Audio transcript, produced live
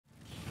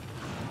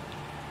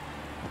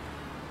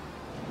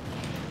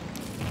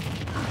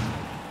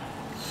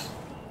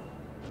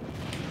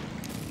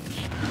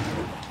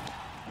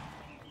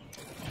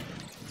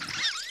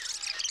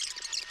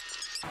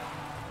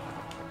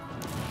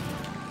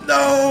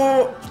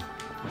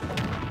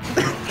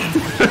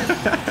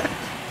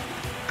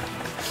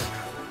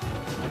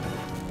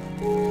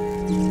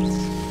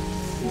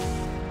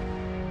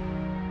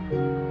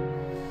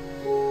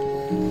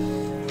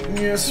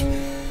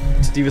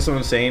Steve is so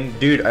insane.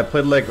 Dude, I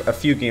played like a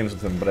few games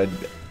with him, but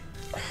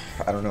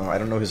I don't know. I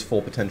don't know his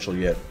full potential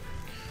yet.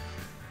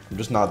 I'm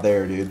just not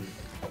there, dude.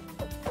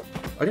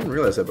 I didn't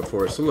realize that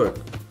before. So look,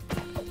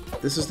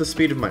 this is the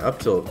speed of my up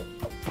tilt,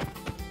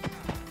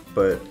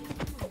 but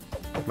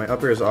my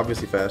up air is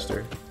obviously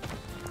faster.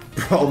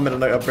 Brawl Meta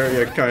Knight up air,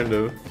 yeah, kind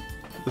of.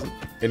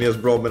 And he has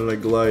Brawl Meta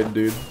Knight glide,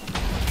 dude.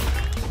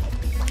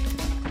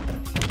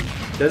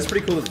 That's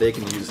pretty cool that they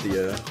can use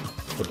the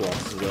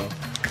blocks as well.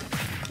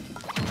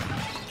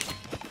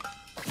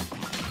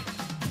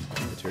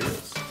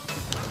 Materials.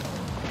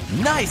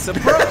 Nice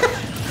approach!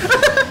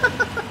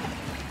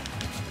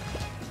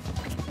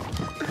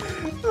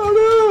 Oh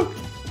no!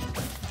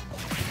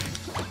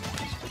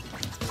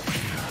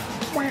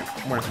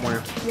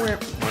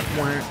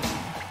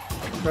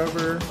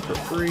 Cover for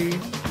free.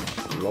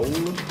 Lol.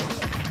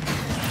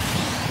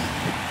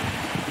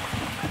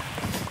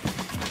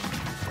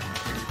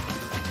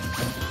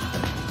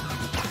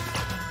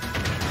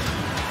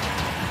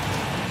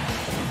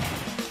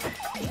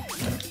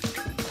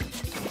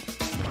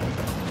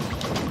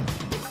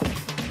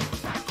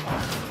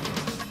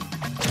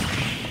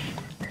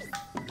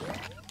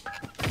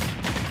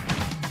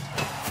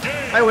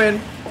 I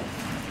win.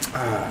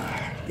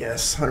 Ah,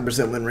 yes,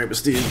 100% win rate with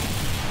Steve.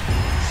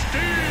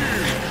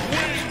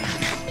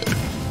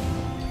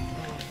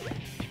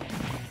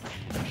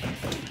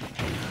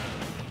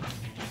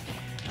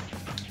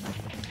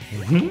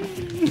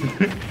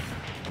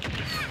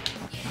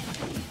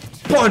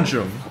 Punch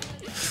him!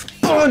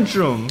 Punch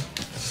him!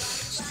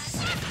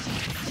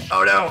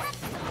 Oh no!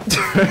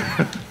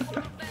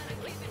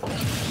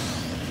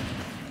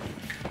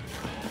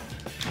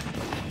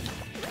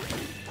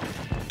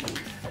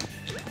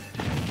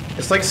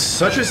 It's like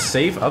such a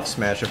safe up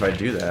smash if I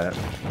do that.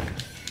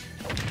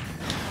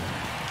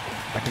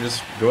 I can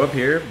just go up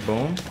here,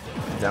 boom,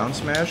 down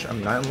smash,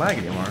 I'm not in lag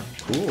anymore.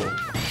 Cool.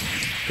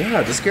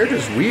 God, this character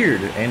is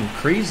weird and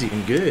crazy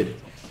and good.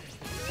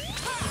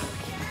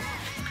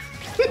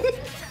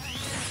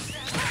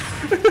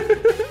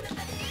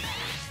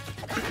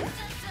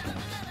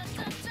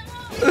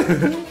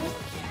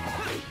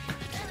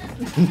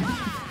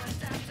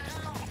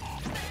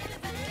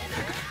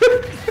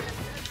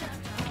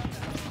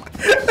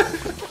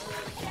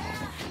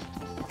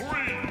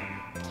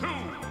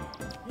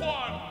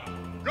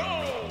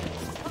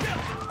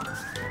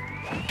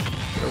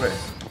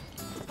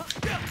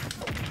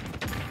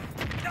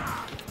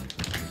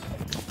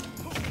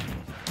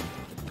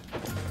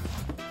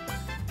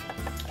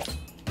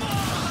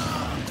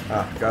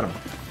 Ah, got him.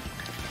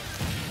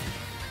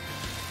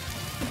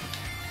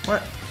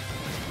 What?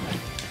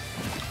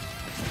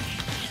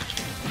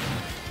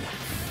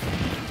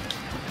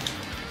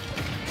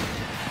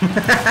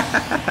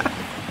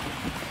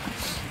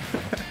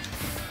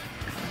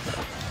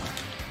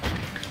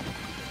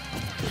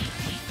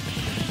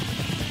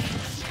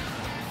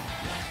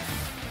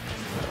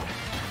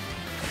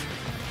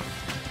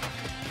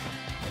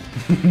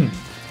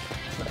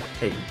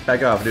 Hey,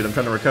 back off, dude. I'm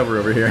trying to recover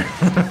over here.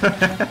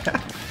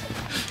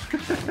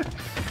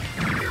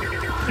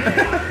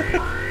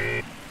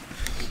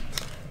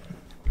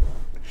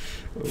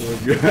 Oh my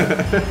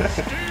god.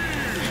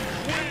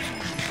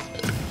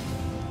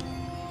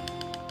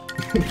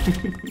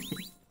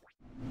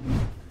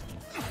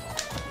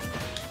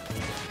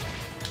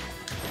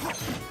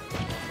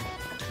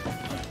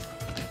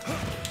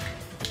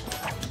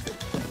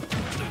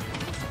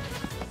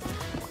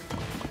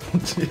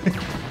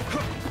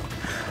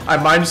 I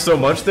mined so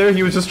much there,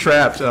 he was just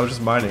trapped and I was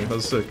just mining. That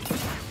was sick.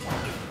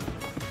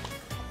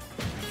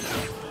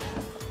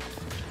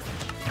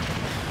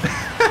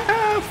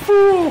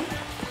 Fool!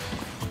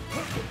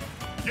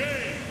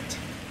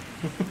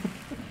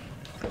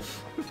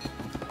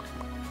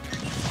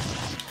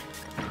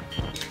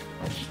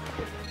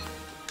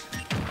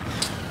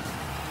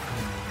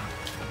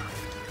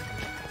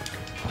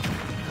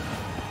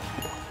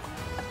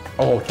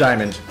 Oh,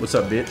 Diamond. What's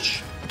up,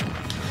 bitch?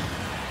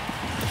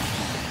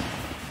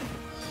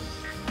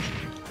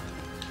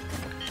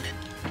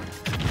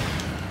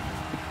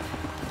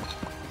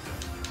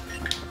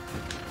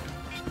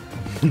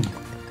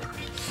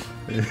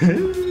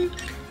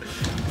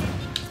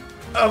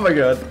 Oh my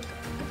god.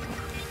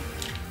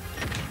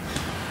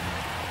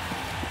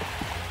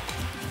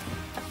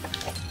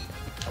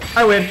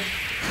 I win.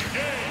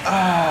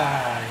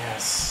 Ah,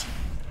 yes.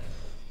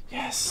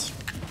 Yes.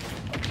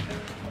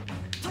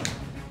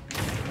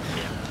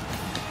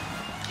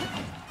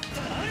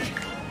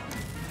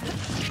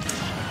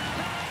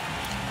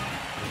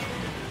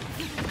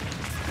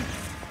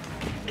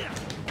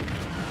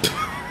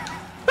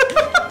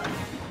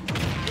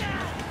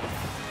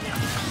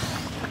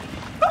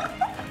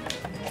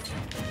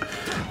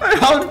 I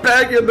hopped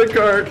back in the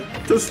cart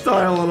to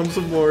style on him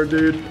some more,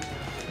 dude.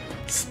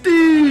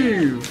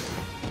 Steve!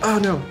 Oh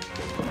no.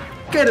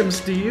 Get him,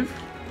 Steve.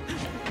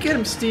 Get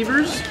him,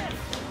 Stevers.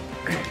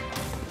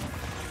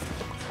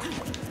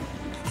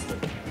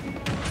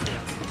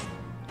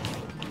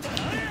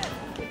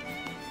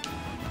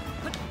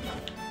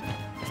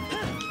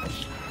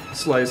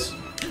 Slice.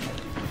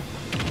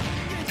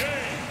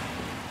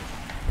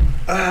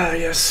 Ah,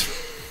 yes.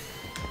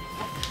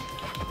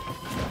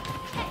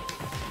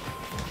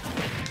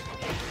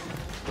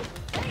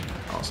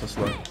 Oh, so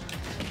slow.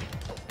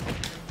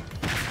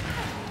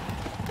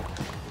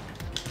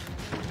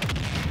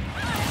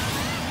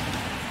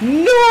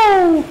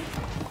 No!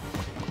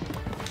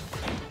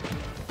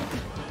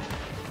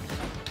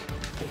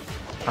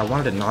 I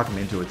wanted to knock him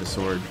into it with the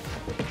sword.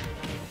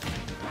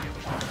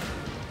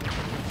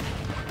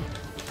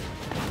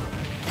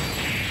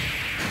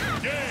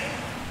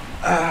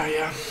 Ah,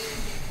 yeah.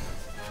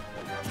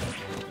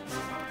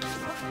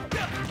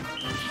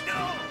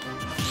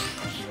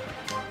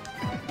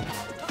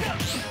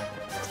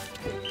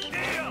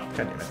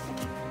 God damn it.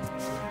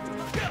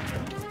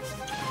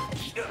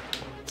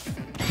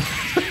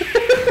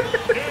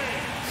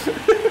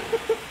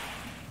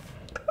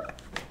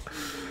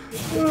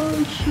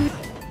 Oh, shit.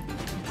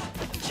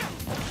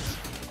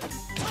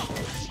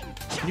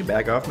 Can you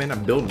back off, man?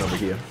 I'm building over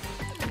here.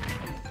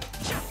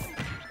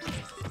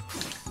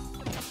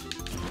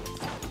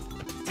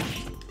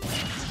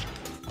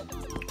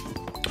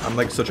 I'm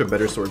like such a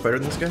better sword fighter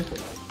than this guy.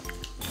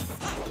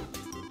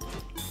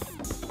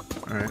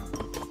 Alright.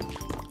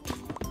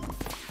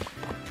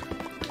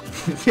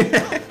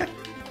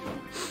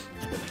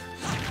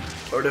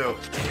 Oh no.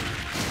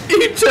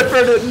 He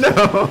tippered it!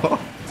 No!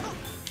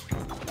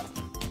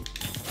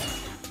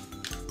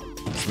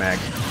 Smack.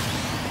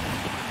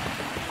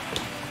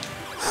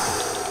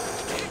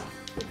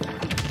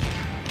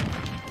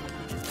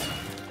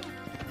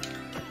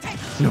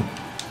 No.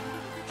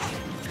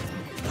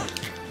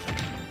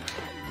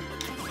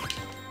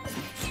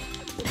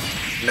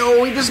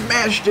 No, he just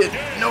mashed it.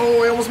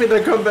 No, I almost made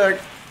that comeback.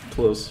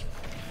 Close.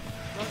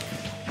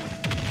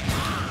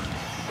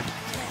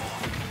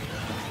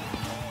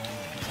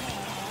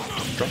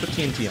 Drop the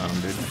TNT on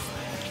him, dude.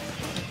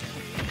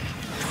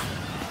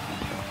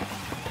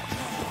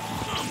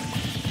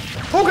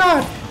 Oh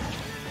god!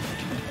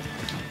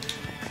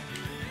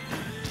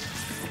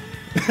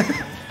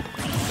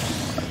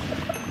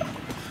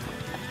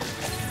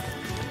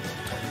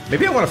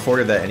 Maybe I want to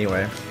forward that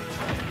anyway.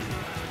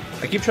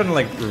 I keep trying to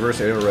like reverse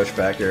aerial rush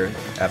back here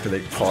after they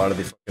fall out of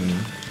the fucking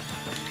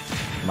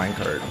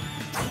minecart.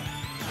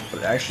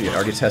 But actually, I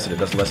already tested it,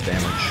 does less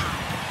damage.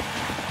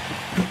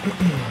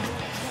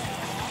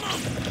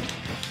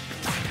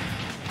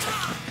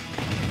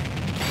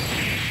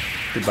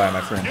 Goodbye,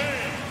 my friend.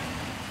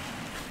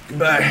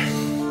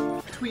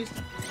 Goodbye. Tweet.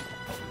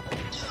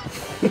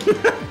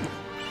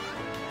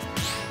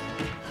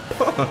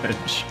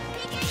 Punch.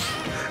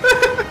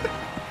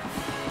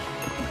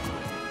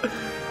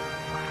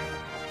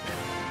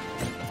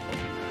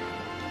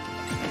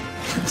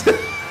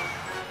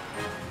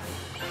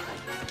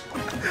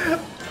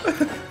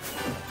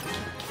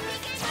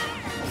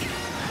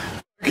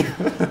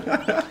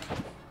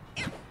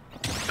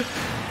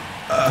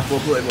 Well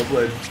played, well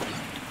played.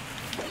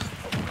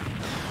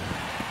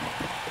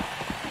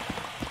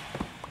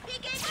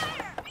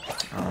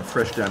 Oh,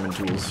 fresh diamond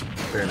tools.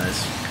 Very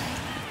nice.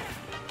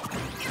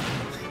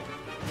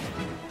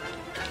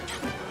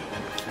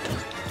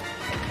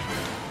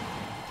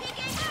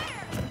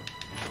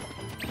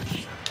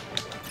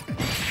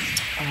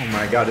 Oh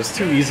my god, it's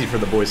too easy for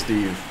the boy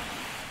Steve.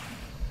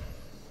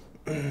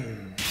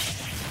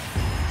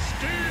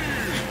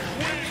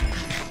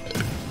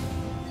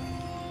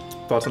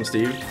 Thoughts on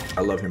Steve?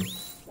 I love him.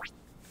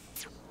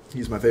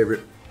 He's my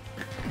favorite.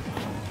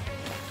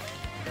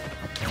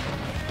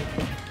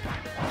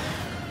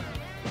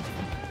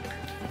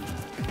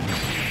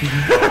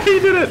 He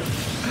did it!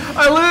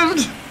 I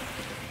lived!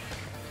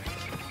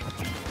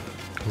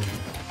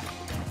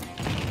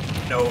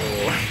 No.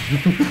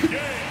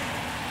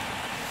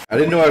 I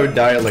didn't know I would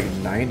die at like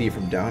 90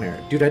 from down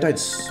air. Dude, I died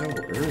so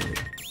early.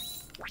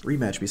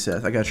 Rematch me,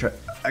 Seth. I gotta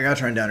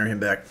try and down air him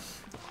back.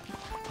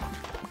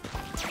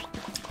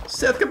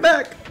 Seth, come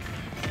back!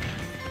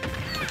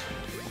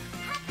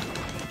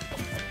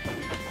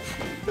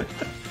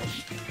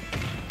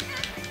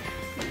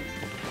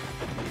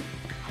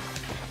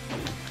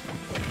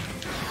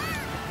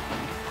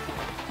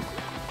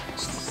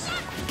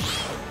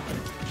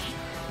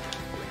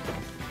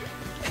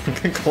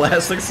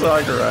 Classic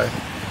Sakurai.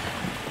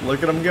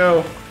 Look at him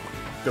go.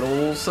 Good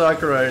old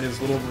Sakurai and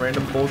his little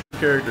random bullshit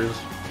characters.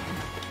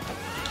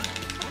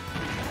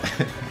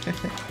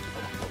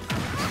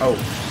 Oh,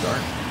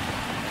 darn.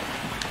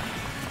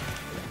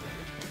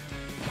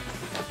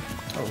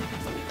 Oh.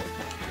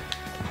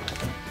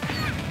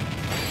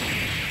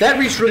 That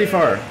reached really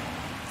far.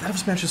 That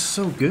smash is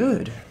so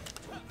good.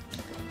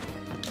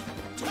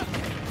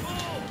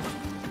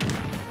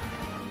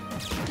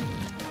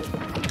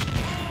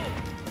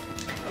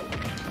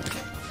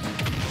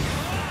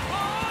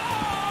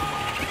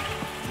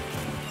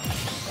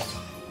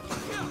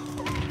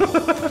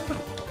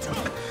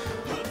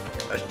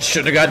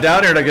 Should have got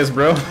down here, I guess,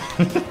 bro.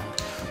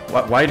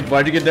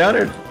 Why'd you get down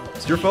here?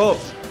 It's your fault.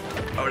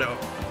 Oh no.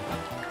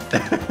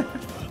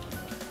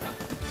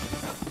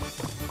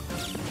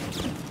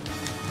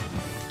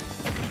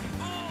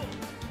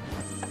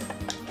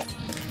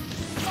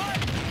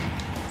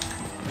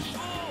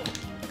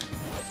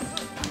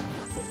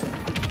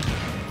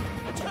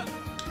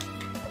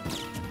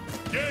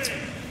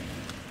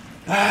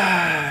 Ah.